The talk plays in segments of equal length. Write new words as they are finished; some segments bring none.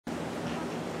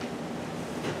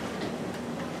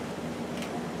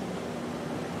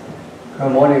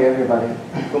Good morning, everybody.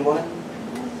 Good morning.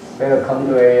 Welcome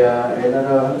to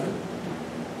another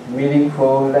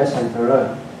meaningful lesson to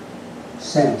learn.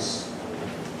 Sense.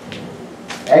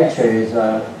 Actually, it's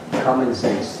common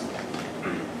sense.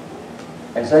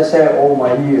 As I said all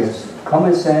my years,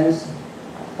 common sense,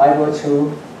 Bible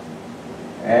truth,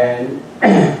 and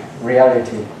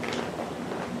reality.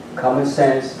 Common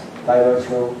sense, Bible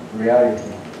truth,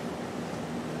 reality.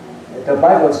 The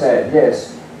Bible said,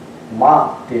 yes,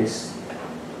 mark this.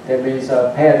 That means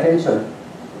pay attention,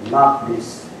 mark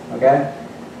this, okay?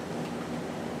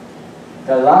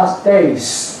 The last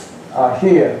days are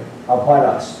here upon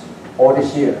us, all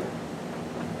this year,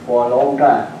 for a long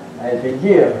time. And the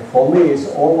year, for me, is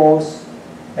almost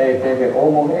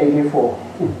 84,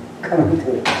 coming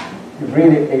to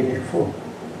really 84.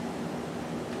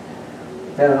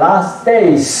 The last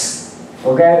days,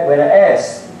 okay, with an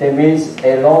S, that means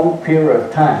a long period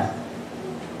of time.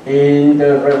 In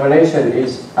the Revelation, it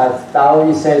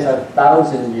says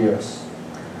 1,000 years.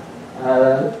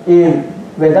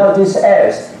 Without this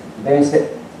S, there is the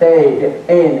day,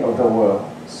 the end of the world.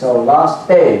 So last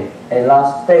day and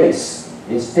last days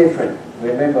is different.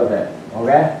 Remember that,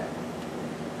 okay?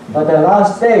 But the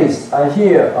last days are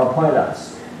here upon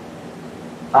us.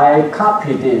 I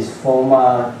copied this from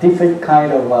a different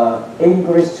kind of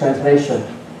English translation.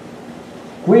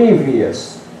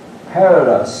 Grievous,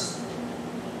 perilous,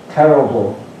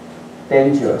 terrible,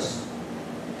 dangerous.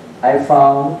 I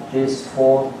found these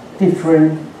 4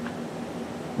 different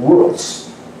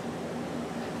words.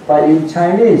 But in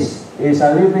Chinese, it's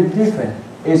a little bit different.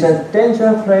 It's a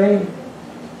dangerous place,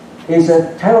 it's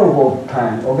a terrible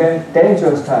time, okay?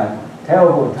 Dangerous time,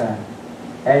 terrible time.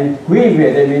 And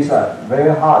grievous, that means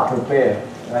very hard to bear.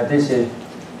 This is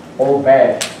all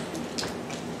bad.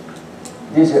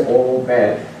 This is all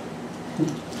bad.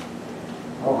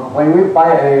 When we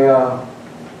buy a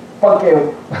bucket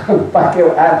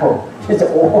of apple, it's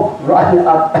all rotten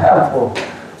up apple.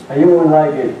 You won't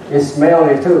like it. It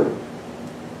smells too.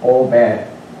 All bad.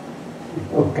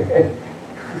 Okay.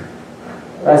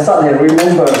 I suddenly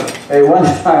remember one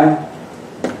time,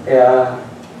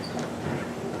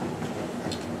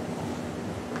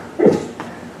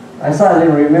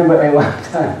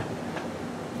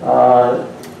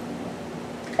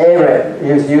 Eric,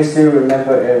 you still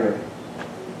remember Eric?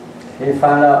 He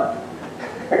found out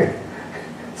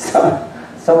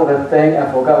some of the things,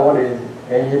 I forgot what it is,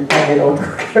 and he packed it all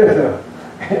together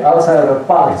outside of the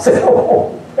park. He said,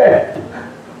 oh, bad.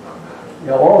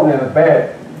 You're all in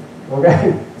bad.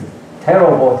 Okay?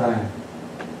 Terrible time.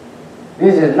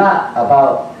 This is not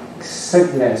about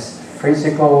sickness,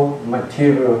 physical,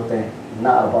 material thing.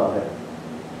 Not about that.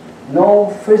 No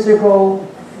physical,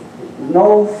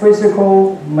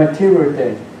 material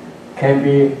thing can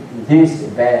be this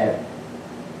bad.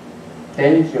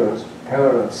 Dangerous,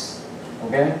 perilous,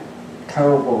 okay?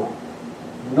 Terrible.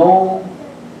 No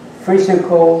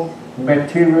physical,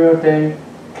 material thing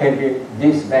can be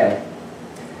this bad.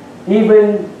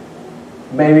 Even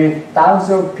maybe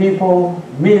thousands of people,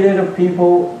 millions of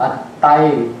people are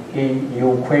dying in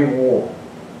Ukraine war.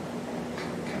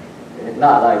 It's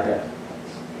not like that.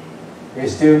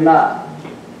 It's still not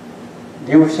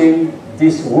using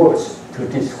these words to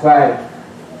describe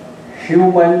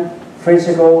human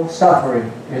physical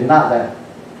suffering. Is not that.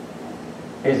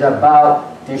 It's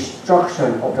about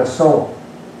destruction of the soul,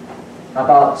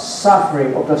 about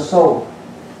suffering of the soul,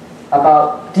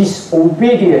 about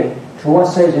disobedience to what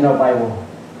says in the Bible.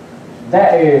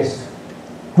 That is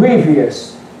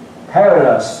grievous,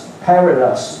 perilous,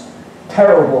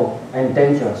 terrible, and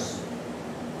dangerous.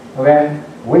 Okay?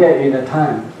 We are in a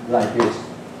time like this.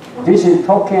 This is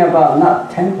talking about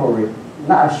not temporary,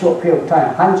 not a short period of time,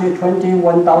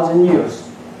 121,000 years.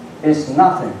 It's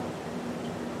nothing.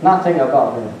 Nothing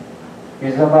about it.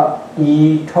 It's about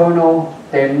eternal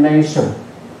damnation,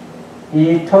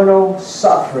 eternal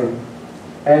suffering.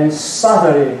 And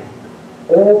suddenly,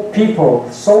 all people,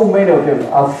 so many of them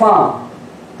are found,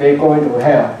 they're going to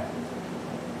hell.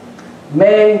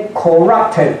 Man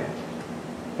corrupted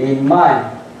in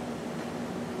mind,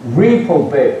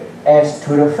 reprobate as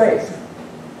to the faith.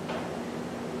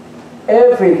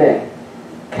 Everything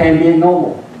can be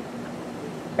normal,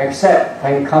 except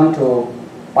when come to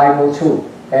Bible truth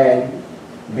and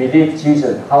believe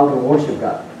Jesus, how to worship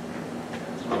God.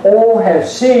 All have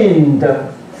sinned,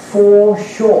 fall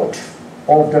short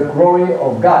of the glory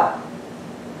of God.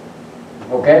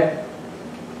 Okay?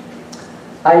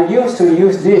 I used to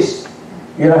use this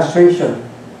illustration.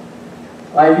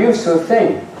 I used to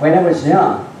think when I was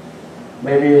young,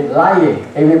 maybe lying,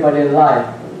 everybody lied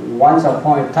once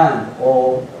upon a time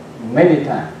or many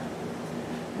times.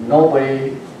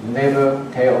 Nobody never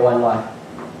tell one lie.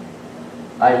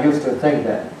 I used to think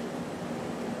that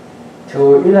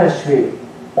to illustrate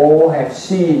all have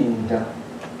sinned.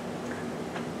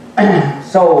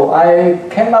 So I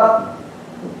came up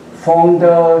from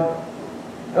the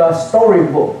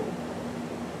storybook.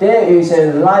 There is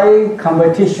a lie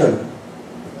competition.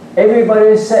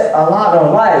 Everybody said a lot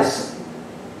of lies,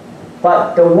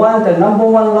 but the number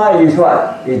one lie is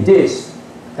what? Is this.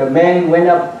 The man went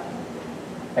up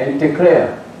and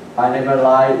declared, I never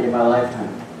lied in my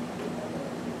lifetime.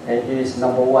 And he is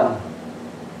number one.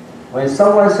 When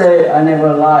someone say, I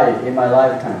never lied in my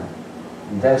lifetime,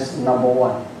 that's number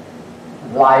one.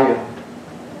 Liar.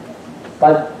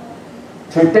 But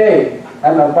today,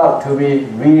 I'm about to be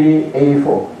really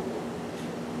 84.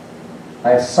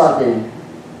 It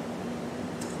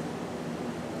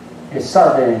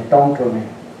suddenly dawned to me.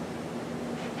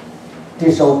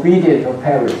 Disobedient to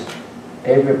parents.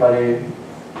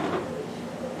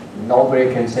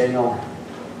 Nobody can say no.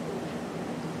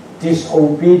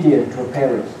 Disobedient to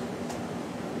parents.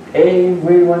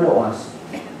 Every one of us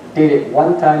did it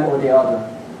one time or the other.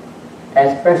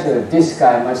 Especially this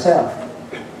guy, myself.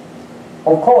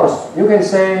 Of course, you can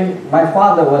say my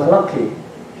father was lucky.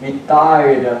 He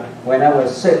died when I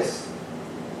was 6.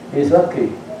 He's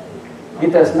lucky. He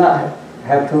does not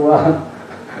have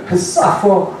to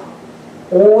suffer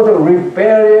all the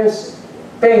rebellious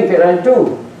things that I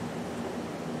do.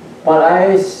 But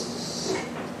I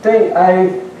think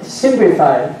I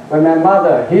sympathize with my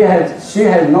mother. She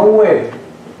had no way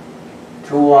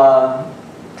to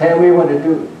tell me what to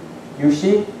do. You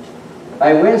see,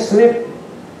 I went sleep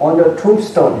on the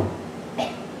tombstone.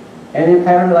 Any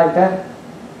parent like that?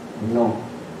 No.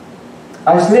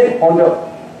 I sleep on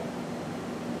the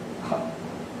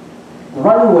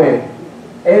runway,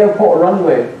 airport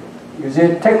runway. You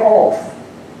say take off.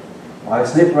 I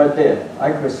sleep right there.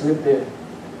 I could sleep there.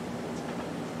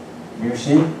 You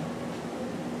see,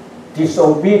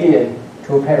 disobedient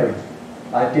to parents.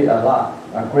 I did a lot,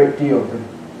 a great deal of them.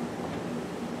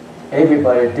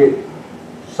 Everybody did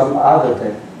some other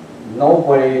thing.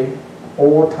 Nobody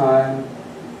all time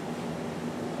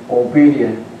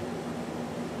obedient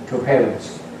to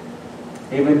parents.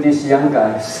 Even these young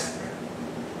guys.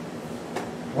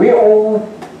 We all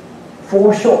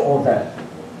fall short of that.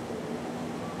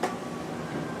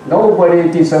 Nobody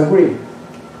disagree.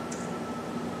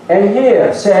 And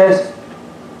here says,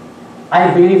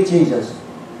 I believe Jesus,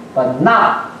 but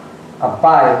not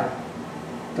abide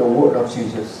the word of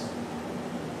Jesus.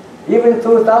 Even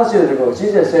 2,000 years ago,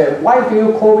 Jesus said, why do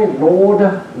you call me Lord,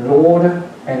 Lord,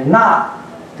 and not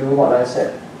do what I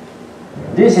said?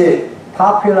 This is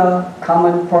popular,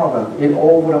 common problem in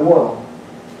all over the world.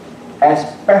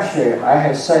 Especially, I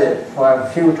have said it for a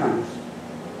few times.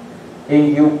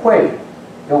 In Ukraine,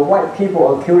 the white people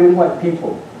are killing white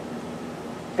people.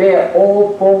 They are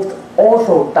all both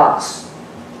Orthodox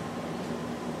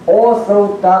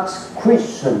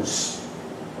Christians.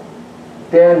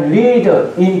 Their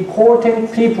leader,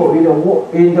 important people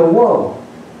in the world,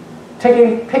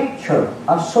 taking picture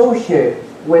associated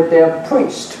with their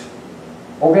priest.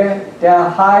 Okay, they are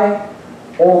high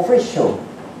official,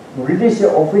 religious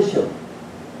official.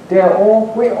 They are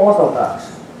all Greek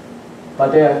Orthodox,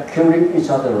 but they are killing each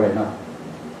other right now.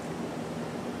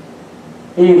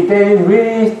 If they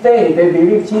really think they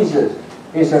believe Jesus,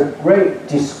 it's a great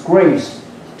disgrace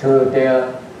to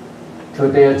their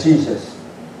Jesus.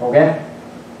 Okay?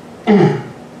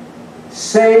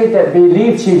 Say that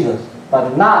believe Jesus,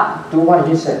 but not do what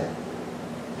he said.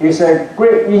 It's a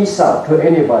great insult to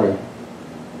anybody.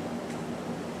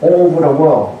 All over the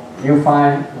world, you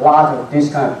find lots of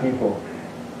these kind of people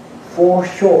fall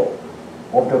short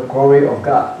of the glory of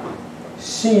God.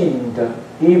 Sinned,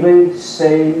 even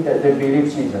saying that they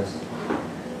believe Jesus.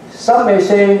 Some may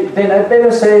say, then I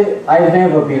better say, I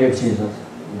never believe Jesus.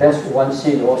 That's one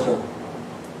sin also.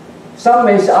 Some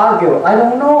may argue, I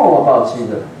don't know about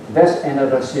Jesus. That's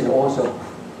another sin also.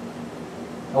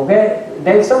 Okay?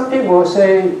 Then some people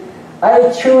say,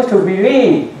 I choose to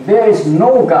believe there is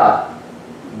no God.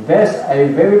 That's a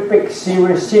very big,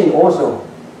 serious sin also.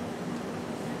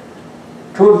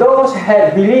 To those who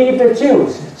had believed the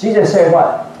Jews, Jesus said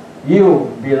what?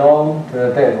 You belong to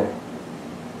the devil.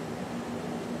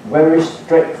 Very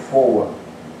straightforward.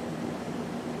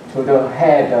 To the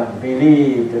head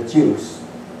believe the Jews.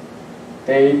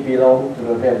 They belong to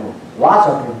the devil. Lots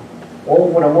of them, all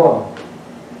over the world,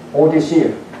 all this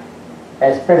year,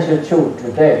 especially true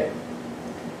today.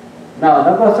 Now,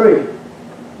 number 3.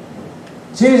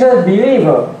 Jesus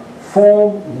believer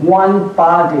form one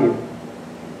body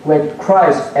with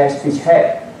Christ as his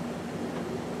head.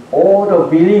 All the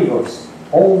believers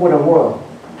all over the world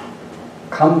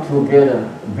come together,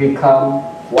 become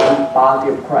one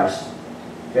body of Christ.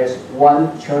 There's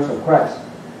one church of Christ.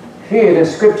 Here the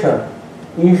scripture,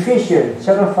 Ephesians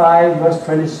chapter 5 verse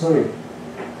 23,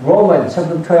 Romans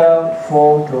chapter 12,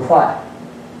 4 to 5.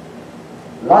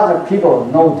 A lot of people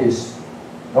know this.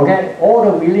 Okay, all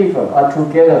the believers are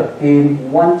together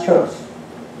in one church,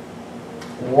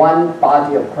 one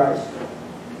body of Christ.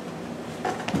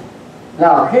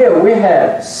 Now here we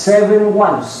have 7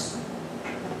 ones.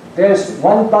 There's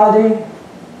one body,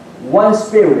 one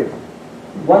spirit,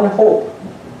 one hope,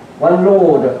 one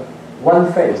Lord,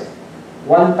 one faith,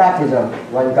 one baptism,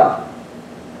 one God.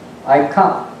 I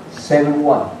count 7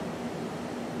 1.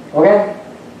 Okay?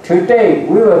 Today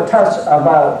we will touch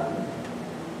about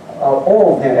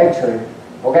all of them actually.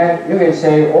 Okay? You can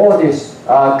say all these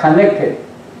are connected.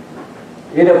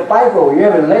 In the Bible, you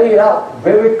have to lay it out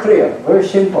very clear, very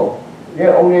simple. You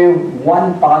have only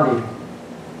one body,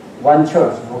 one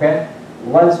church, okay?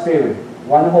 One spirit,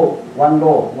 one hope, one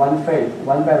Lord, one faith,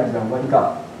 one baptism, one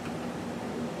God.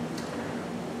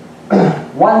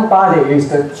 One body is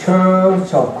the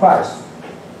Church of Christ.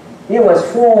 It was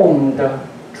formed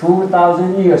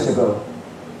 2,000 years ago.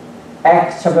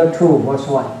 Acts chapter 2 verse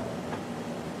 1.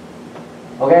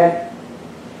 Okay?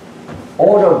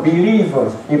 All the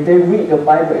believers, if they read the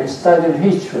Bible and study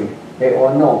history, they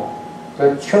all know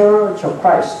the Church of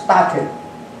Christ started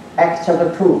Acts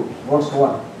chapter 2 verse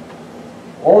 1.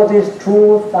 All these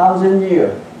 2,000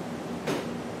 years,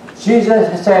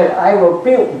 Jesus said, I will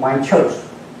build my church.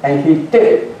 And he did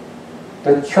it.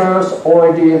 The church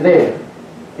already there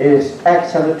is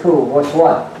Acts chapter 2 verse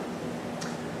 1.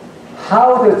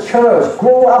 How the church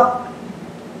grew up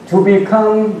to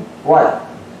become what?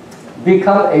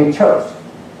 Become a church,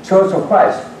 Church of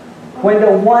Christ. When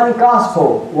the one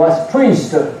gospel was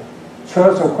preached,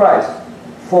 Church of Christ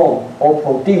formed or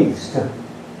produced.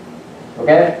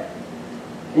 Okay?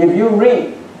 If you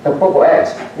read the book of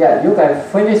Acts, yeah, you can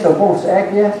finish the book of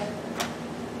Acts, yes?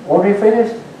 Already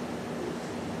finished?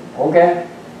 Okay?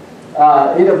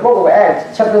 In the book of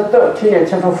Acts, chapter 13 and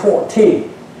chapter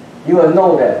 14, you will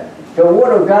know that the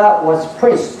word of God was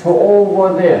preached to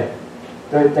over there,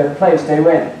 the place they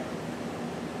went.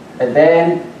 And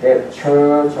then the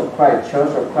Church of Christ, Church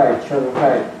of Christ, Church of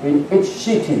Christ in each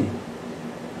city.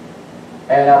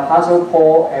 And Apostle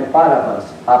Paul and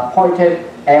Barnabas appointed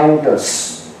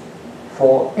elders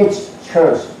for each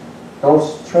church,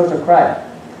 those Church of Christ.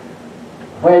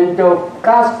 When the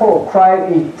gospel of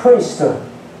Christ is preached,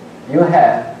 you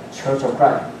have Church of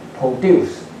Christ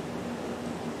produced.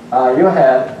 You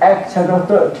have Acts chapter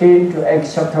 13 to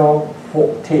Acts chapter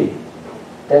 14.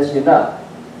 That's enough.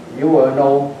 You will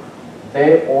know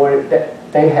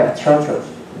they have churches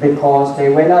because they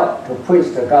went out to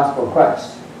preach the gospel of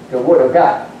Christ, the word of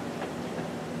God.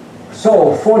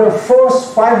 So for the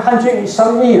first 500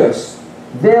 some years,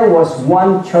 there was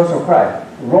one Church of Christ.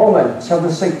 Romans chapter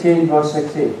 16 verse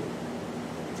 16.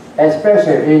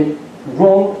 Especially in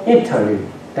Rome, Italy,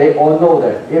 they all know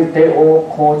that if they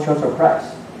all call Church of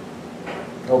Christ.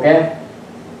 Okay?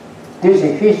 This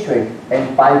is history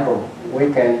and Bible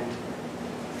we can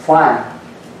find.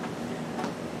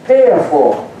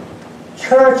 Therefore,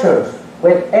 churches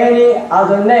with any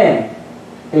other name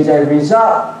is a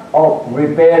result of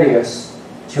rebellious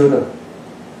children.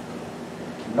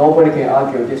 Nobody can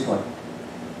argue this one.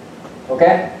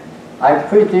 Okay? I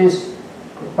preached this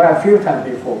quite a few times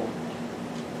before.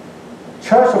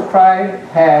 Church of Christ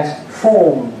has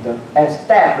formed,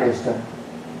 established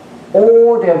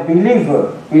all the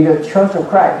believers in the Church of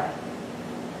Christ,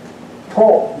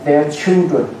 taught their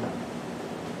children,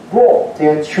 brought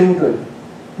their children,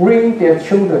 bring their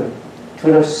children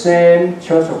to the same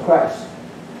Church of Christ.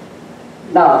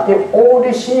 Now, if all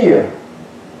this year,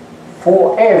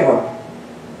 forever,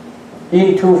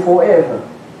 into forever,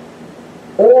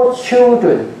 all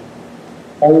children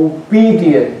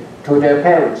obedient to their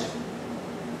parents,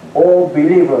 all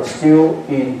believers still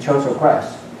in Church of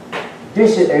Christ.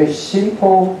 This is a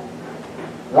simple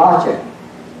logic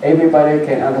everybody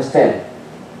can understand.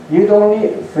 You don't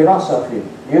need philosophy.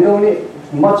 You don't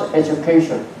need much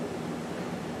education.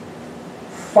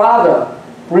 Father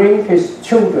bring his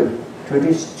children to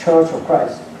this Church of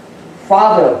Christ.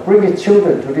 Father bring his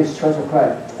children to this Church of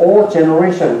Christ. All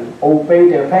generations obey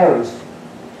their parents.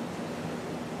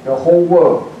 The whole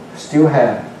world still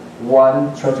have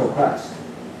one Church of Christ.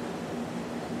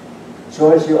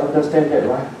 So as you understand that,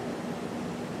 right?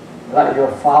 Like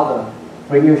your father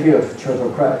bring you here to Church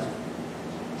of Christ.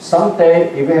 Someday,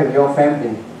 if you have your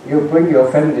family, you bring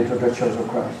your family to the Church of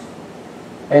Christ.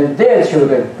 And their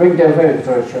children bring their family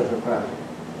to the Church of Christ.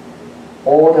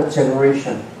 All the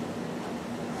generation,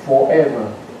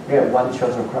 forever, we have one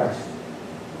Church of Christ.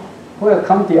 Who will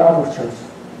come the other church?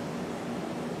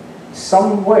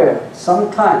 somewhere,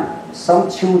 sometime, some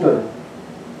children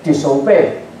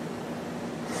disobey.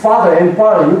 Father and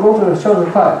brother, you go to the church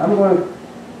of Christ, I'm going to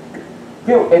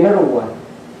build another one.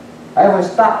 I will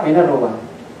start another one.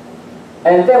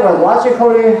 And that will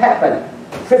logically happen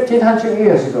 1500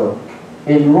 years ago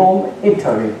in Rome,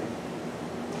 Italy.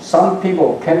 Some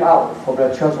people came out from the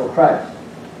Church of Christ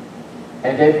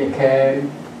and they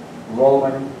became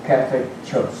Roman Catholic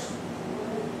Church.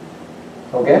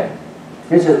 Okay?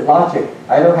 This is logic.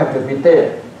 I don't have to be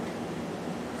there.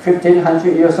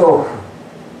 1500 years old.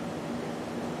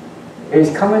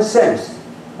 It's common sense.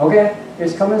 Okay?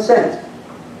 It's common sense.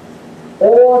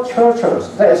 All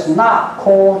churches that is not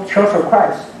called Church of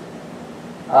Christ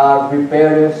are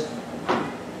rebellious,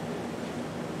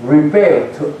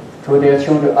 rebel to their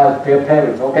children, their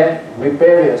parents, okay?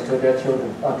 Rebellious to their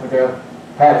children, to their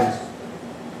parents.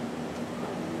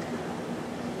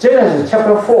 Genesis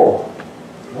chapter 4,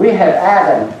 we have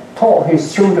Adam taught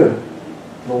his children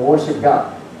to worship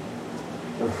God.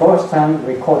 The first time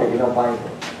recorded in the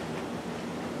Bible.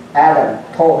 Adam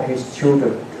taught his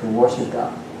children to worship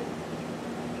God.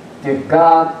 The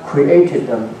God created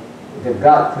them. The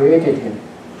God created him.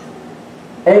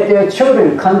 And their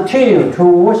children continue to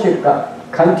worship God,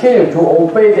 continue to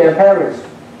obey their parents.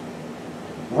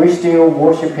 We're still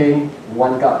worshiping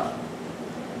one God.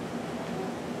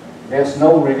 There's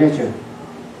no religion.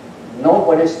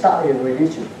 Nobody started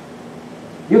religion.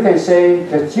 You can say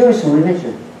the Jewish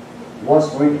religion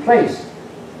was replaced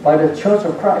by the Church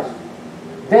of Christ.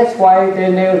 That's why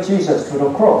they nailed Jesus to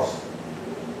the cross.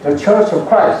 The Church of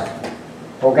Christ.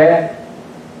 Okay?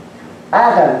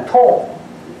 Adam taught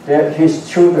his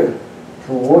children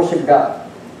to worship God.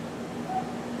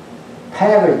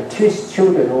 Parents teach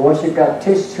children to worship God,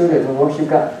 teach children to worship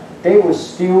God. They will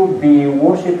still be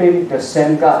worshiping the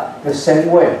same God, the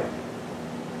same way.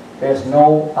 There's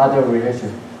no other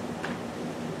religion.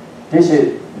 This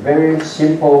is very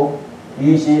simple,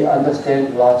 easy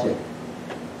understand logic.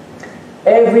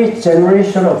 Every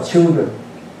generation of children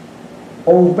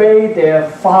obey their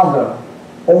father.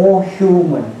 All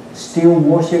humans still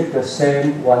worship the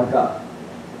same one God.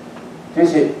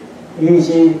 This is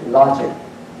easy logic.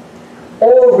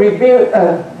 All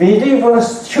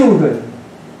believers' children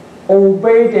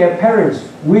obey their parents.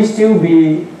 We still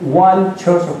be one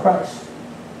Church of Christ.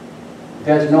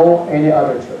 There's no any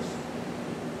other church.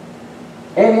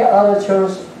 Any other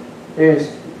church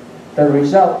is the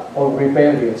result of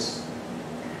rebellious.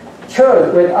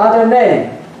 Church with other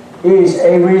name is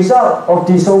a result of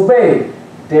disobeying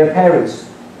their parents.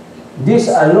 This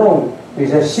alone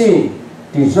is a sin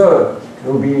deserved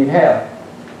to be in hell.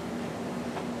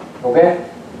 Okay?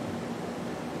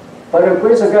 But the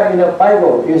grace of God in the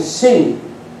Bible is sin.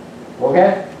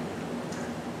 Okay?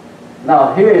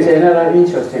 Now here is another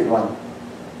interesting one.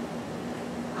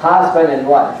 Husband and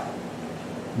wife.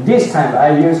 This time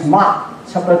I use Mark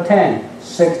chapter 10,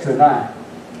 6 to 9.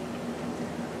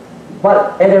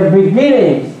 But at the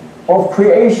beginning of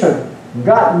creation,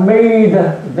 God made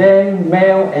them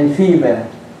male and female.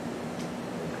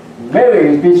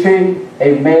 Marriage between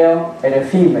a male and a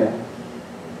female.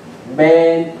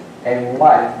 Man and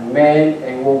wife, man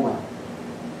and woman.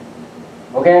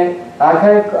 Okay?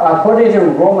 According to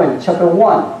Romans chapter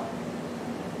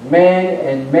 1, man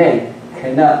and man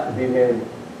cannot be married.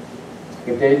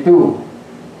 If they do,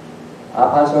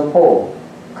 Apostle Paul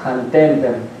condemned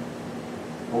them.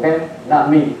 Okay? Not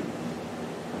me.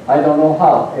 I don't know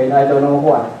how and I don't know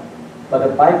why. But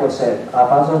the Bible said,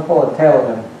 Apostle Paul tells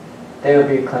them they will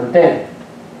be condemned.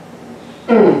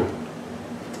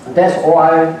 That's all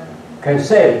I can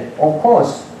say. Of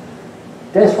course,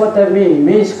 that's what that means.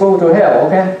 Means go to hell,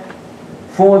 okay?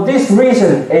 For this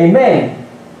reason, amen.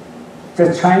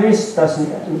 The Chinese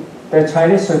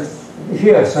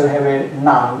here should have a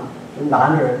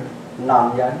男人,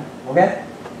 男人, okay?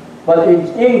 But in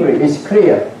English, it's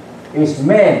clear. It's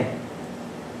man.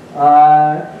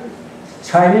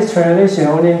 Chinese translation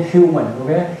only human,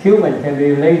 okay? Human can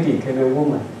be lady, can be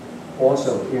woman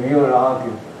also, if you want to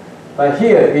argue. But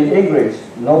here in English,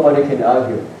 nobody can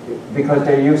argue because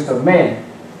they use the man.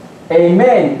 A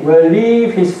man will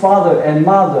leave his father and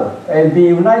mother and be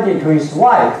united to his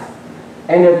wife,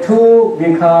 and the two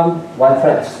become one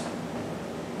flesh.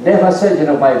 Never said in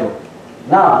the Bible.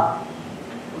 Now,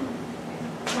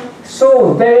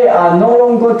 so they are no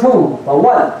longer two, but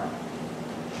one.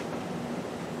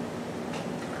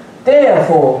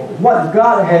 Therefore, what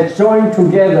God has joined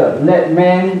together, let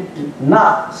man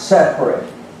not separate.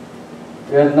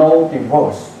 There is no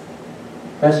divorce.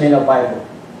 That's in the Bible.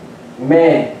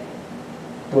 Men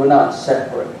do not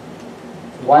separate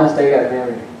once they get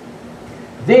married.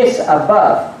 This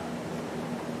above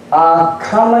are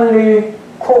commonly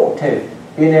quoted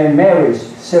in a marriage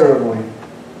ceremony.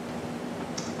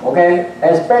 Okay,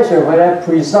 especially when I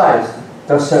preside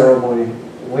the ceremony,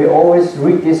 we always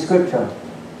read this scripture.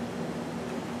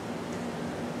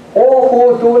 All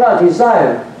who do not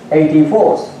desire a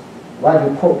divorce, why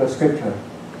do you quote the scripture?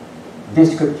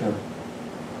 This scripture.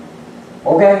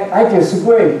 Okay, I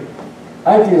disagree.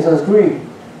 I disagree.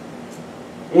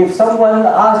 If someone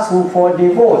asks you for a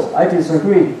divorce, I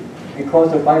disagree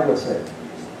because the Bible said.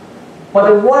 But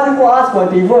the one who asks for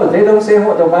a divorce, they don't say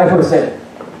what the Bible said.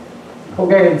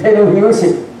 Okay, they don't use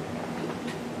it.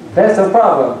 That's the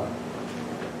problem.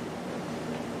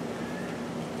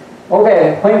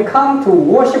 Okay, when you come to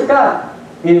worship God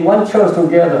in one church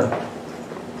together,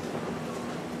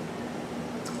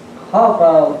 how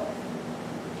about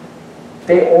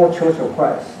they all Church of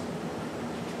Christ?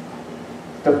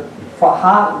 For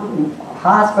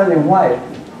husband and wife,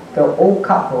 the old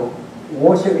couple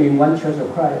worship in one Church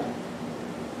of Christ.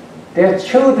 Their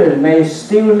children may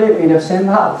still live in the same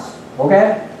house.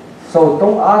 Okay? So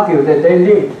don't argue that they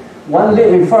live. One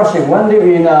live in Flushing, one live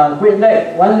in Great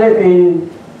Lake, one live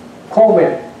in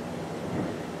Colbert.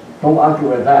 Don't argue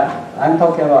with that. I'm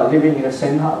talking about living in the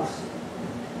same house.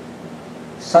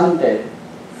 Sunday,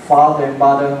 father and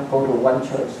mother go to one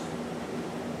church.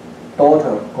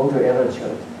 Daughter go to another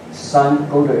church. Son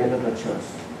go to another church.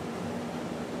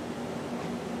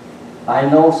 I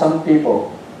know some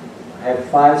people have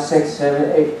 5, 6,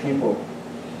 7, 8 people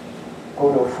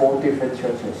go to 4 different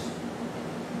churches.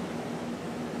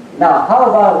 Now, how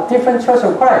about different Church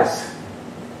of Christ?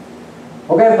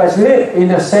 Okay, but live in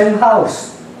the same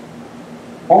house.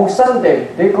 On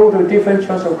Sunday, they go to different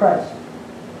Church of Christ.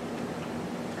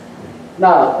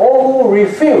 Now, all who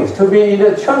refuse to be in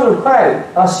the Church of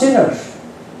Christ are sinners.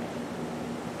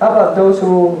 How about those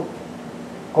who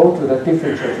go to the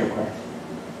different Church of Christ?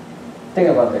 Think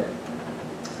about that.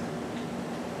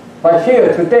 But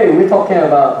here, today, we're talking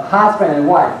about husband and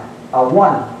wife are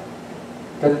one.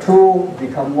 The two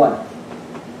become one.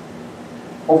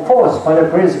 Of course, by the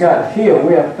grace of God, here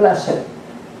we are blessed.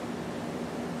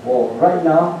 Well, right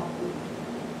now,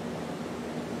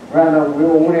 we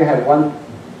only have one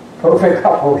perfect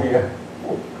couple here.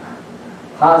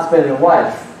 Husband and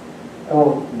wife.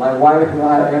 Oh, my wife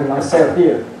and myself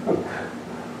here.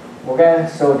 Okay,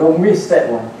 so don't miss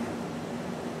that one.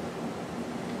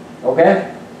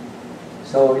 Okay?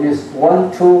 So it's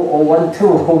 1, 2, or 1, 2,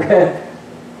 okay?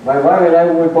 My wife and I,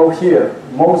 we're both here.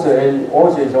 Moses and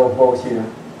Audrey are both here.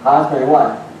 Husband and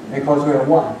wife, because we are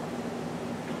one.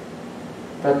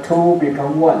 The two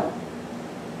become one.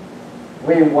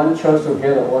 We're in one church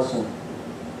together also.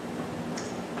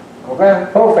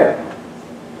 Okay, perfect.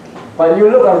 But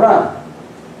you look around,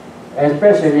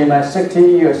 especially in my 60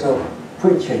 years of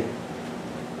preaching,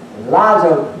 lots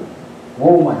of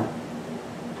women,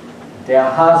 their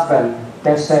husband,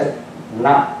 they said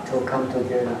not to come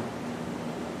together.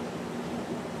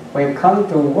 When you come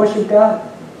to worship God,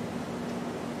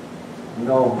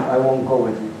 no, I won't go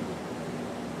with you.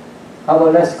 How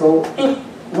about let's go eat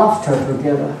lobster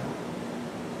together?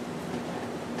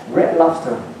 Red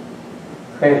lobster.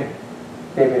 Hey,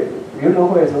 David, you know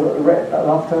who is red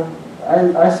lobster?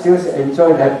 I still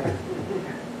enjoy that.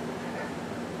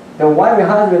 The wife and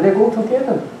husband, they go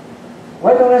together.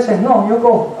 Why don't I say, no, you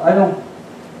go, I don't.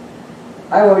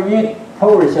 I will eat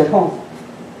porridge at home.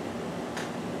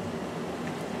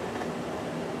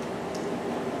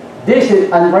 This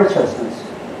is unrighteousness.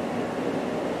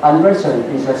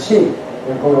 Unrighteousness is a sin.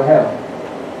 You go to hell.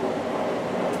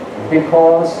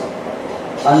 Because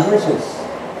unrighteous.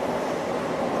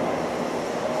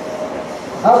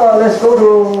 How about let's go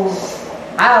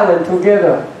to Ireland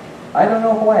together? I don't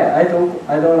know why. I don't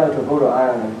like to go to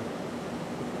Ireland.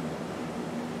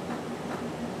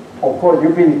 Of course,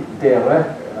 you've been there, right?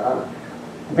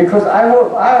 Because I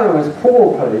hope Ireland is a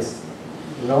poor place.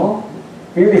 You know?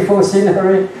 Beautiful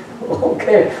scenery.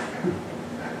 Okay.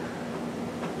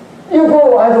 You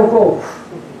go, I don't go.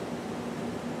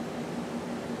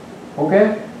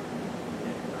 Okay?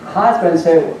 Husband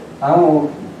said, I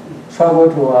want to travel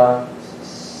to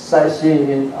sightseeing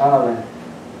in Ireland.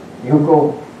 You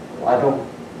go, I don't.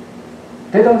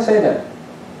 They don't say that.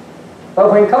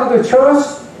 But when you come to church,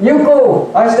 you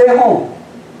go, I stay home.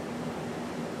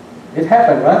 It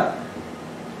happened, right?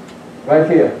 Right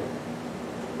here.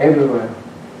 Everywhere.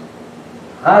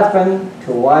 Husband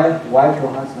to wife, wife to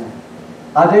husband.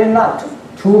 Are they not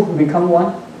two become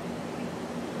one?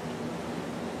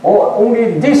 Or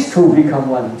only these two become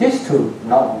one? These two?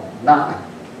 No, not.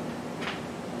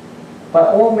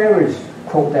 But all marriage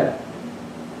quote that.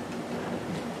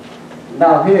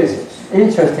 Now here's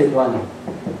interesting one.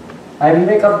 I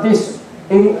make up this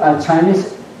in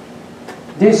Chinese,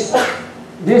 this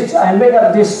I made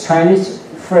up this Chinese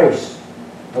phrase.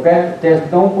 Okay,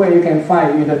 there's no way you can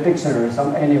find in the dictionary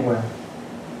anywhere.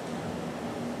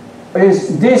 It's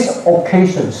these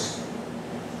occasions.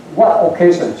 What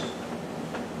occasions?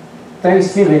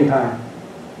 Thanksgiving time,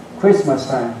 Christmas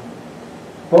time,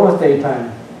 birthday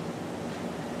time,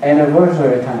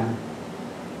 anniversary time,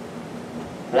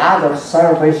 lot of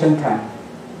celebration time.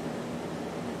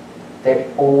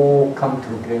 They all come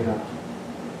together,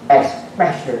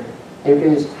 especially if it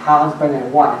is husband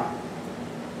and wife.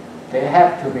 They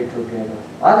have to be together.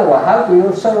 Otherwise, how do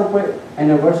you celebrate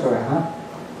anniversary, huh?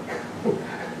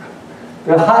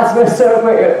 The husband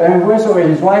celebrates anniversary with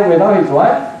his wife without his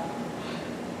wife?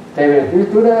 David, you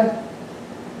do that?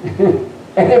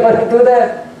 Anybody do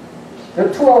that?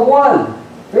 The two are one.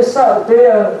 They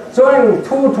are joining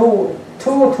two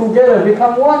together,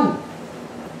 become one.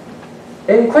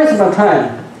 In Christmas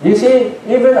time, you see,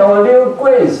 even our little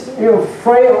Grace, you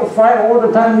fly all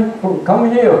the time,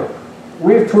 come here,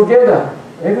 we're together.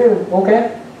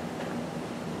 Okay?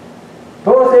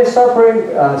 Birthday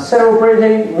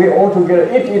celebrating, we all together,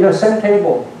 eat in the same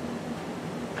table.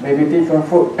 Maybe different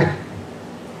food,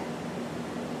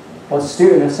 but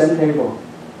still in the same table.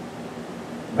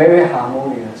 Very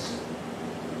harmonious,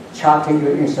 chatting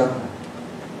to each other.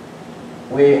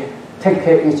 We take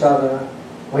care of each other,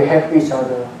 we help each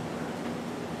other,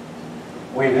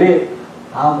 we live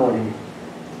harmony.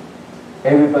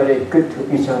 Everybody good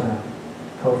to each other,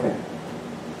 perfect.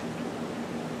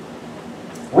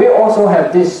 We also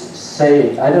have this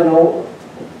saying, I don't know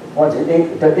what the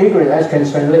English I can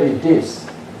translate it this.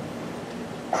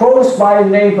 Close by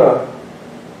neighbor,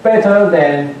 better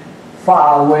than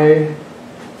far away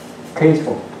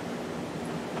kinsfolk.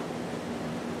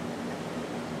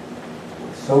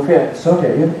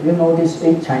 Sophia, you know this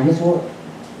Chinese word?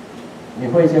 你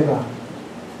会这个?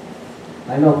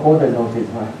 I know Gordon knows it,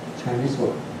 right? Chinese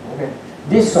word. Okay.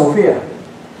 This Sophia,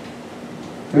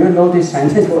 do you know this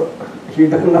Chinese word? You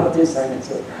don't know this Chinese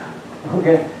word.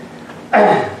 Okay.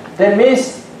 That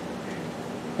means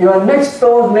your next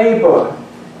door neighbor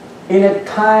in a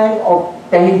time of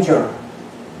danger,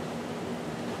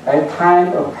 a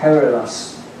time of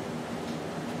perilous,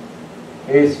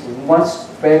 is much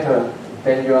better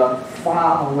than your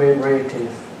far away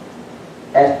relative,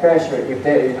 especially if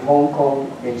they're in Hong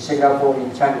Kong, in Singapore,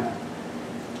 in China.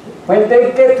 When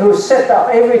they get to set up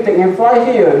everything and fly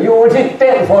here, you already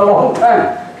dead for a long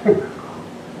time.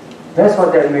 That's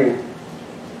what that means.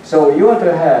 So you want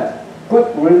to have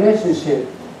good relationship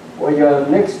with your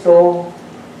next door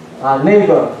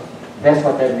neighbor. That's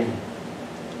what that means.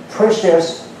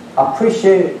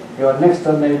 Appreciate your next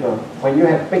door neighbor when you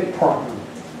have big problem,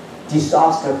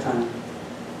 disaster time.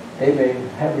 They may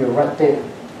have you right there.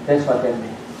 That's what that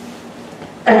means.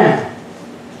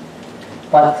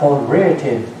 But for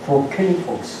relatives, for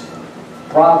kinfolks,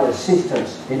 brothers,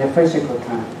 sisters, in a physical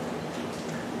time,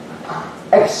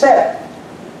 except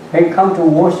they come to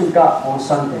worship God on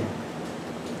Sunday,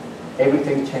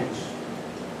 everything changed.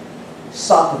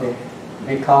 Saturday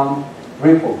become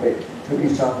reprobate to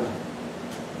each other.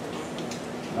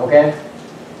 Okay?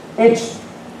 Each,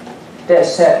 that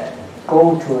said,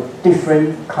 go to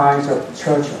different kinds of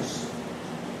churches.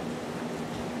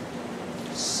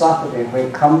 Saturday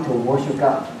we come to worship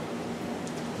God.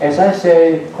 As I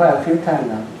say quite a few times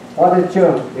now, Father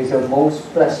John is the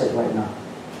most blessed right now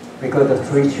because the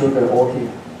three children are all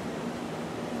here.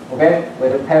 Okay?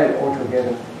 With the parents all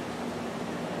together.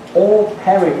 All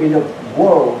parents in the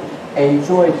world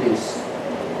enjoy this.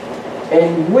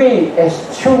 And we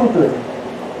as children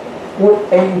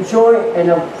would enjoy and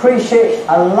appreciate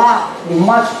a lot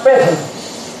much better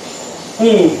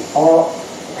if our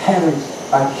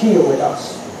parents are here with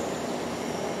us.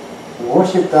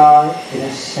 Worship God in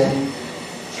the same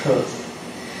church,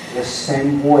 the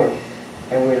same way,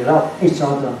 and we love each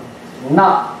other,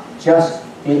 not just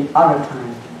in other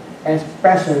times,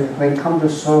 especially when it comes to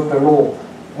serve the Lord.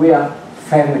 We are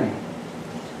family.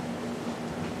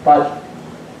 But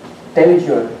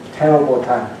danger, terrible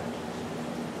time.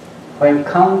 When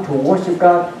come to worship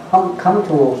God, come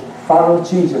to follow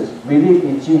Jesus, believe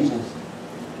in Jesus,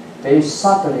 they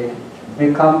suddenly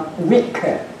become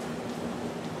wicked,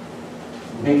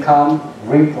 become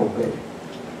reprobate.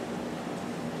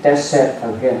 That's said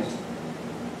against.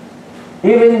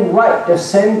 Even ride the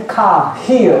same car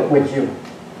here with you,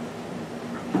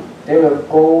 they will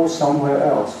go somewhere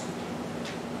else.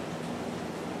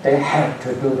 They have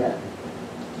to do that.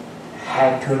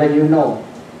 Have to let you know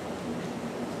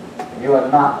you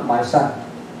are not my son.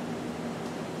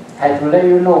 Have to let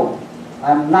you know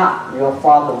I'm not your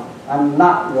father. I'm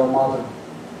not your mother.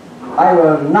 I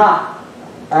will not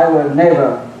I will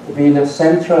never be in the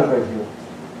same church with you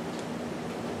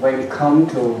when it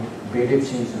comes to believe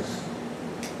Jesus.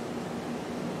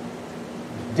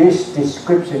 This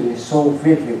description is so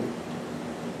vivid,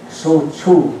 so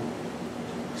true,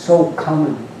 so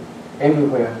common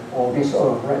everywhere on this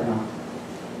earth right now.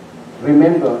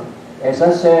 Remember, as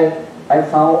I said, I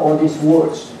found all these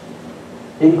words,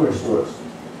 English words,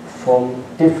 from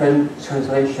different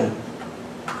translations.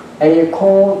 And you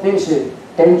call this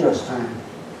dangerous time,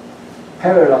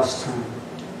 perilous time,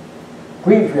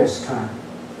 grievous time,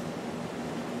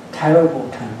 terrible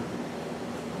time.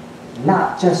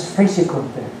 Not just physical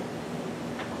death.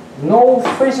 No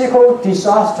physical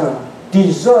disaster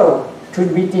deserves to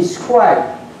be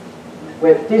described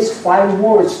with these 5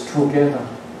 words together.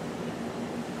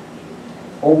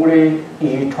 Only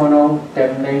eternal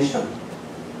damnation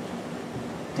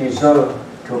deserves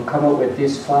to come up with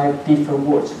these 5 different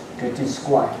words to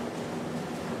describe.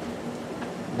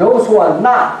 Those who are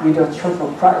not in the Church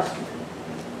of Christ,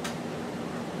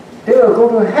 they will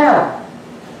go to hell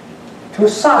to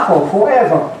suffer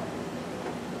forever.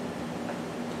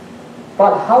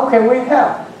 But how can we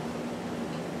help?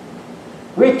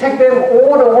 We take them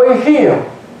all the way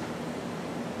here.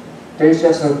 They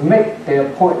just make their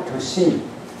point to see.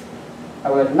 I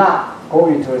will not go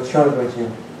into a church with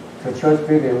you, to church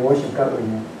building, worship God with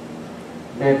you.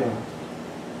 Never.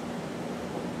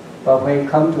 But when it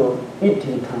comes to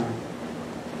eating time,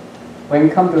 when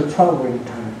it comes to traveling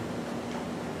time,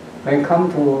 when it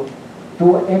comes to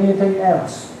do anything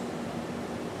else,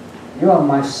 you are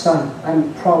my son,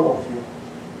 I'm proud of you.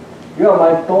 You are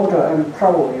my daughter, I'm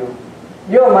proud of you.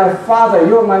 You are my father,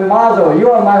 you are my mother,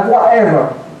 you are my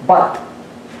whatever. But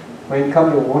when it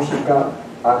comes to worship God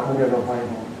according to the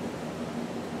Bible,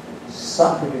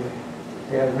 suddenly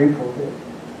they are reprobate.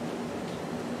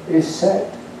 It's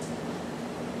sad.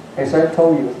 As I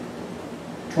told you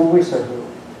 2 weeks ago,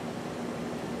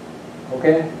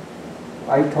 okay,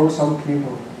 I told some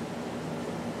people,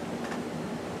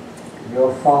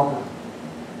 your father,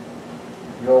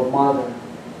 your mother,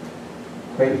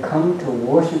 when it comes to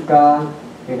worship God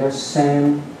in the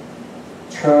same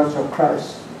church of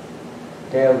Christ,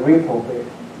 they are reprobate.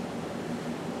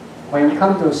 When it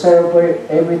comes to celebrate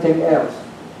everything else,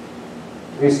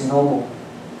 it's normal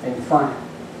and fine.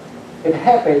 It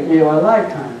happened in your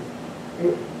lifetime.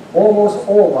 Almost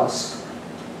all of us.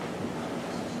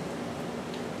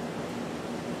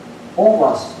 All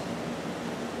of us.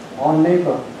 Our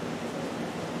neighbor.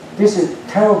 This is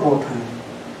terrible time.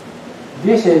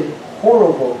 This is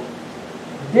horrible.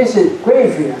 This is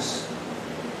grievous.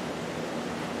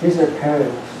 This is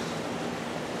perilous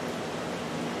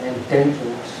and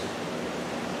dangerous.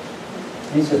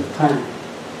 This is time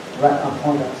right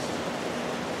upon us.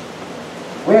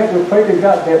 We have to pray to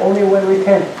God the only way we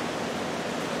can.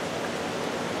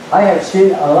 I have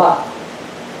seen a lot.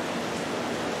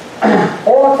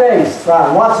 All things,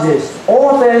 watch this,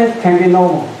 all things can be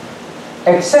normal,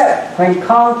 except when it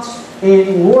comes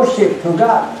in worship to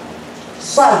God,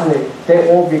 suddenly they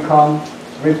all become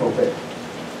reprobate.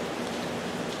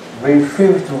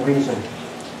 Refuse to reason.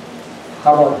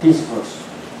 How about this verse?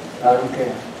 I don't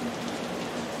care.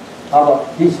 How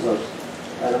about this verse?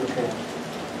 I don't care.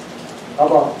 How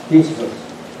about this verse?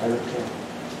 I don't care.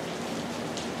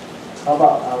 How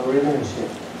about our relationship?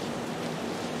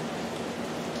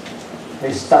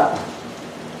 They stop.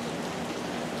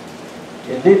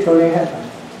 It literally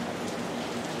happened.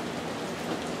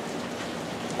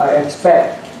 I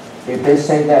expect if they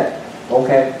say that,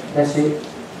 okay, that's it.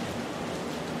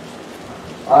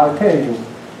 I'll tell you,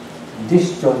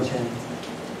 this junction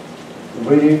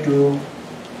really do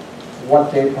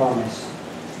what they promise.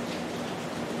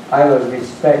 I will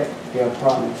respect their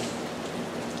promise.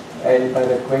 And by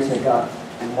the grace of God,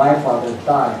 my father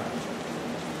died.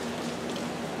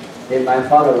 If my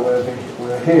father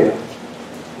were here,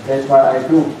 that's what I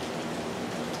do.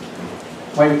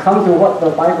 When it comes to what the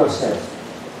Bible says,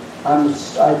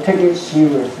 I take it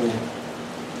seriously.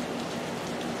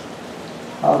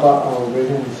 How about our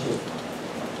relationship?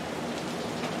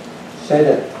 Say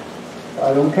that,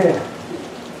 I don't care.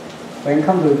 When it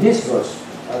comes to this verse,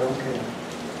 I don't care.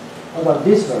 How about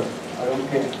this verse? I don't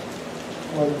care.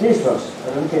 Or this verse,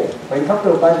 I don't care. When it comes to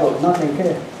the Bible, nothing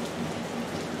care.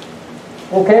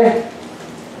 Okay?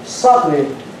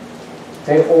 Suddenly,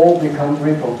 they all become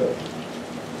reprobate.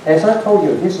 As I told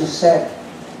you, this is sad.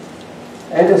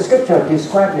 And the scripture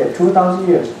described it 2,000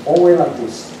 years, always like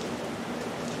this.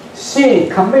 Sin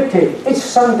committed each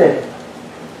Sunday.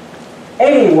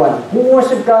 Anyone who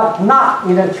worships God not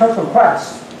in the Church of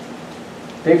Christ,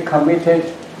 they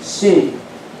committed sin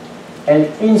and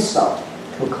insult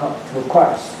to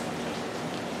Christ.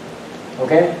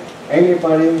 Okay?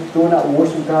 Anybody do not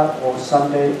worship God on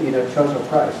Sunday in the Church of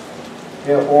Christ,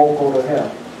 they'll all go to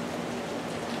hell.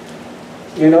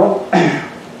 You know,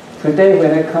 today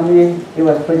when I come in, it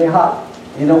was pretty hot.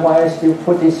 You know why I still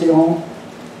put this on?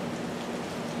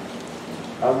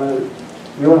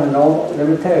 You want to know? Let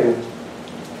me tell you.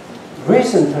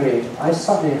 Recently, I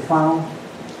suddenly found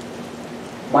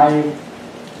my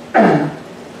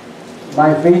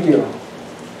my video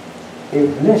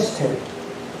is listed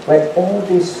with all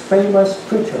these famous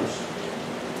preachers.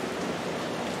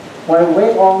 When I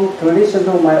went on to listen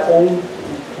to my own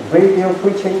video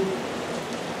preaching,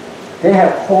 they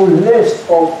have a whole list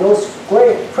of those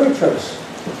great preachers.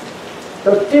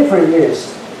 The difference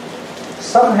is,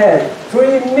 some had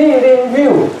 3 million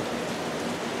views.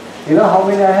 You know how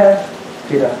many I have,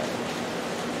 Peter?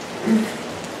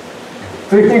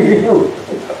 3 views.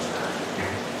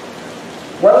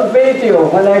 One video,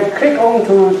 when I click on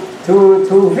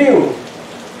to view,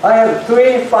 I have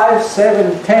 3, 5,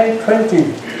 7, 10, 20.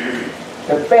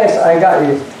 The best I got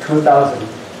is 2,000.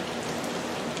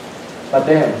 But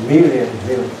they have million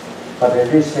views. But they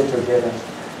listen together.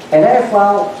 And I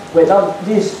found without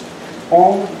this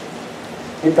on,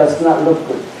 it does not look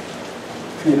good.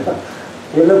 You know?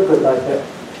 It looks good like that.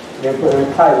 You put a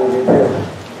title in there.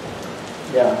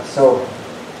 Yeah, so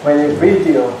when you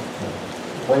video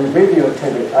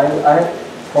tape it, I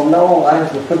from now on I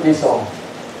have to put this on.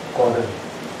 Because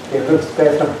it looks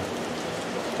better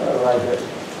like that.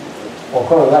 Of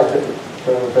course, like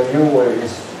the new way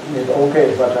is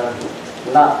okay, but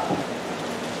not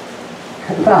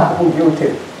on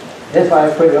YouTube. That's why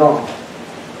I put it on.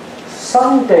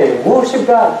 Sunday, worship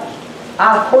God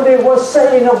according to what's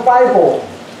said in the Bible.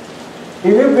 If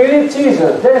you believe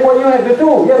Jesus, that's what you have to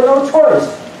do. You have no choice.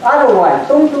 Otherwise,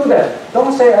 don't do that.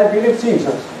 Don't say, I believe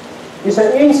Jesus. It's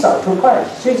an insult to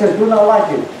Christ. Jesus do not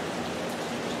like it.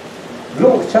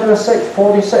 Luke chapter 6,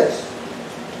 46.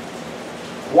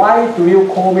 Why do you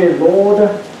call me Lord,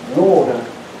 Lord,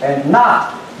 and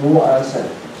not do what I said?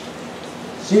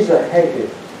 Jesus hates it.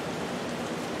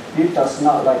 He does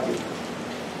not like it.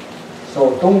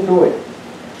 So don't do it.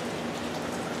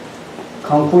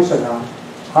 Conclusion now.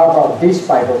 How about this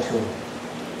Bible too?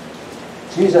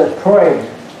 Jesus prayed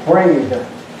for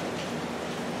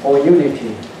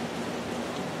unity.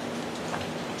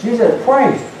 Jesus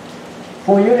prayed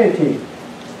for unity.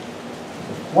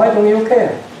 Why don't you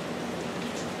care?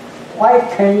 Why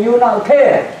can you not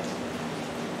care?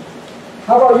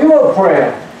 How about your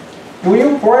prayer? Do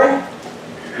you pray?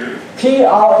 Pray.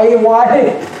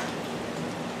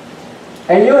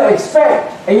 And you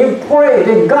expect and you pray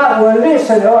that God will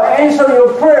listen or answer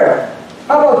your prayer.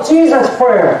 How about Jesus'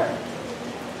 prayer?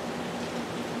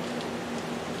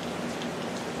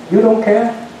 You don't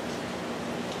care?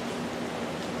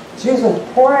 Jesus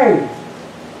prayed.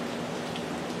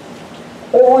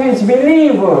 All his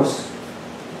believers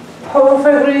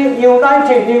perfectly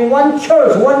united in one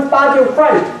church, one body of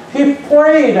Christ. He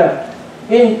prayed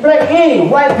in black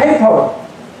ink, white paper.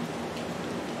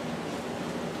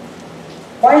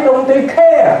 Why don't they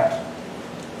care?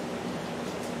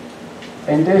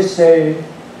 And they say,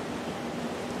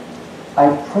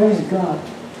 I praise God,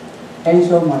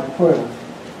 answer my prayer.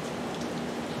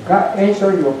 God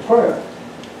answer your prayer.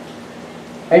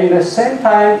 And at the same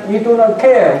time, you do not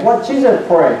care what Jesus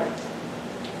prayed.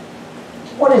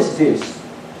 What is this?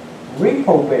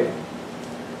 Reprobate.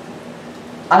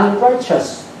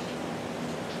 Unrighteousness.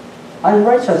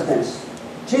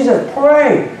 Jesus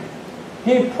prayed.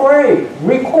 He prayed,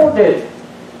 recorded,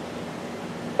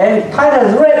 and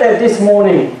Titus read it this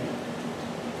morning,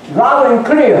 loud and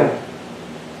clear.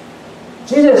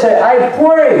 Jesus said, I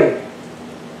pray,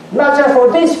 not just for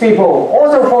these people,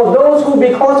 also for those who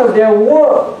because of their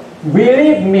word,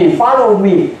 believe me, follow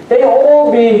me. They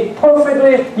all be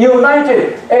perfectly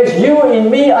united. As you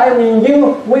in me, I in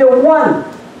you, we are one.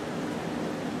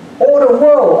 All the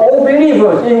world, all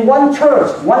believers in one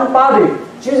church, one body.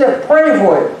 Jesus prayed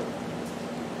for it.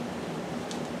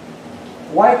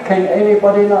 Why can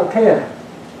anybody not care?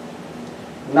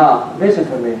 Now, listen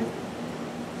to me.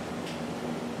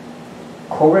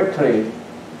 Correctly,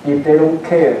 if they don't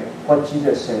care what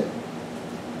Jesus said,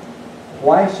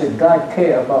 why should God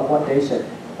care about what they said,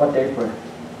 what they pray?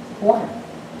 Why?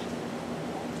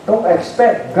 Don't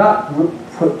expect God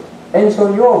to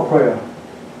answer your prayer.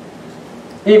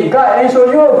 If God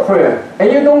answers your prayer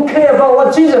and you don't care about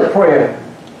what Jesus prayed,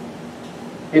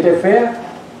 is it fair?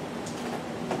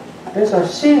 There's a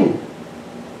sin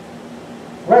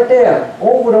right there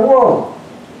over the world.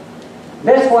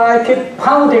 That's why I keep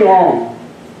pounding on.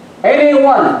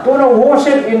 Anyone do not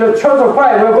worship in the Church of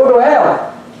Christ will go to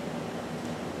hell.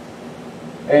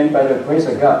 And by the grace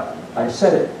of God, I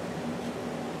said it.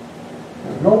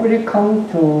 Nobody come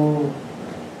to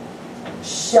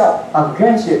shout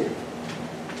against it.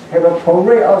 Have a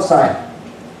parade outside.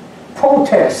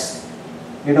 Protest.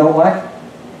 You know why?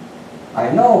 I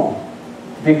know.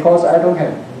 Because I don't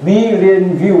have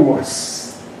million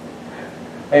viewers.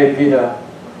 Hey Peter,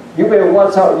 you better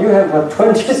watch out. You have a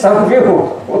 20-some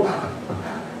view.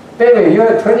 Baby, you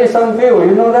have 20-some view.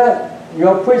 You know that? You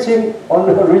are preaching on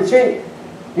the retreat.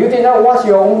 You did not watch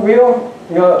your own view.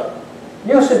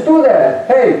 You should do that.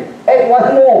 Hey, add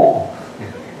one more.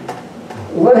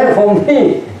 Learn it from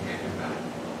me.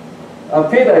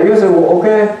 Peter, you said,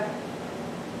 okay,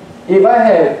 if I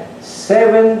had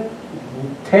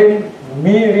 10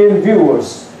 million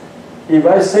viewers, if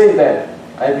I say that,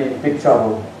 I'd be in big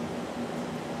trouble.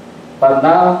 But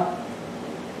now,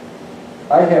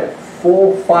 I have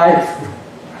 4, 5.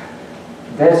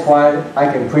 That's why I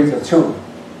can preach the truth.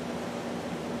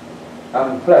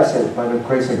 I'm blessed by the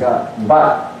grace of God.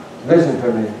 But, listen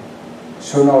to me,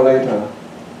 sooner or later,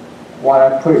 what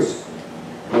I preach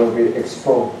will be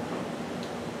exposed.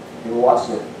 You watch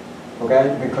it,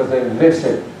 okay? Because they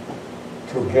listen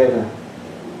together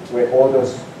with all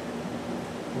those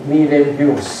million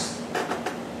views.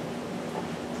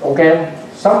 Okay?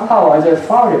 Somehow I just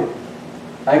found it.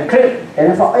 I clicked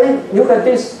and I found, hey, look at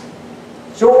this.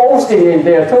 Joe Osteen in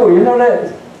there too. You know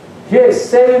that? He has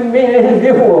 7 million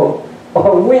viewers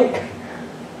a week.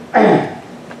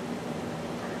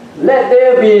 Let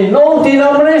there be no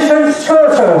denomination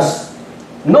churches.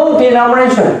 No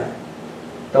denomination.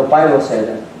 The Bible said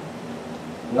that.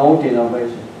 No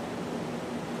denomination.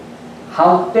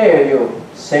 How dare you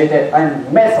say that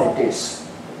I'm Methodist,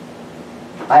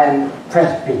 I'm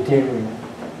Presbyterian,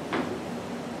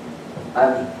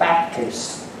 I'm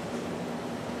Baptist,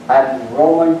 I'm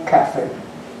Roman Catholic.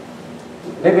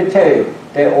 Let me tell you,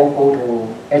 they all go to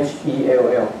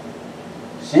HELL.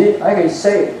 See, I can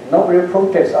say it. Nobody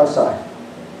protests outside.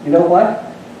 You know what?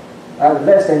 I have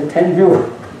less than 10 views.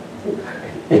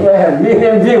 If I have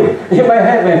million views, if I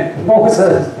have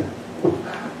Moses.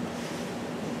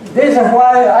 This is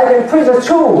why I can preach the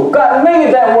truth. God made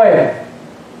it that way.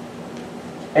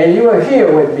 And you are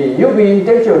here with me. You'll be in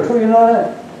danger too, you know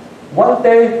that? One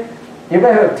day, if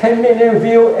I have 10 million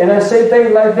views and I say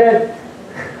things like that,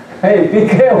 hey, be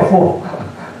careful.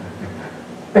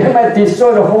 They might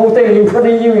destroy the whole thing,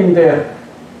 including you in there.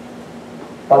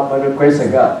 But by the grace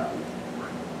of God,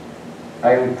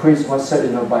 I will preach what's said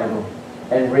in the Bible.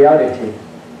 And reality.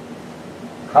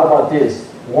 How about this?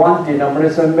 One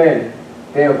denomination man,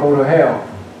 they'll go to hell.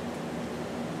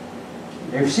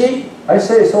 You see, I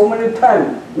say so many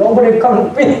times, nobody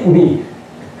come beat me.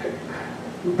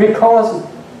 Because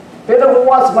they don't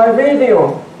watch my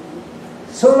video.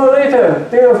 Sooner or later,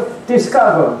 they'll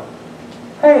discover,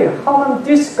 hey, how come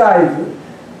this guy,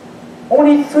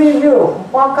 only 3 views,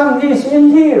 how come he's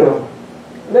in here?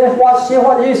 Let's see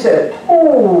what he said.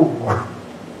 Oh,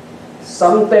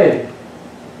 someday,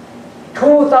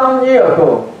 2,000 years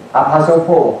ago, Apostle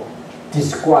Paul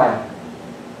described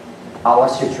our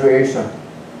situation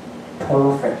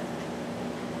perfect.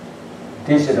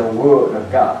 This is the word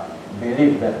of God.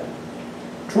 Believe that.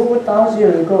 2,000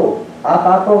 years ago,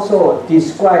 Apostle Paul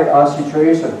described our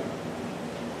situation.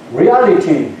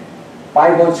 Reality,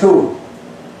 Bible truth,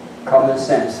 common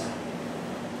sense.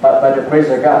 But by the grace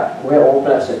of God, we're all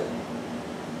blessed.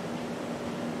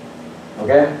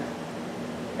 Okay?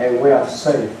 And we are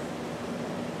safe.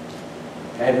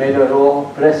 And may the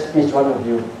Lord bless each one of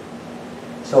you.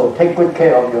 So take good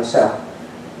care of yourself.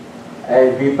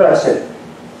 And be blessed.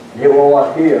 You all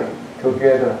are here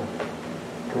together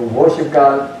to worship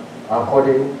God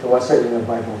according to what's said in the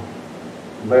Bible.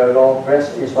 May the Lord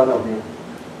bless each one of you.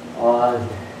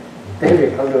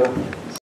 David, come to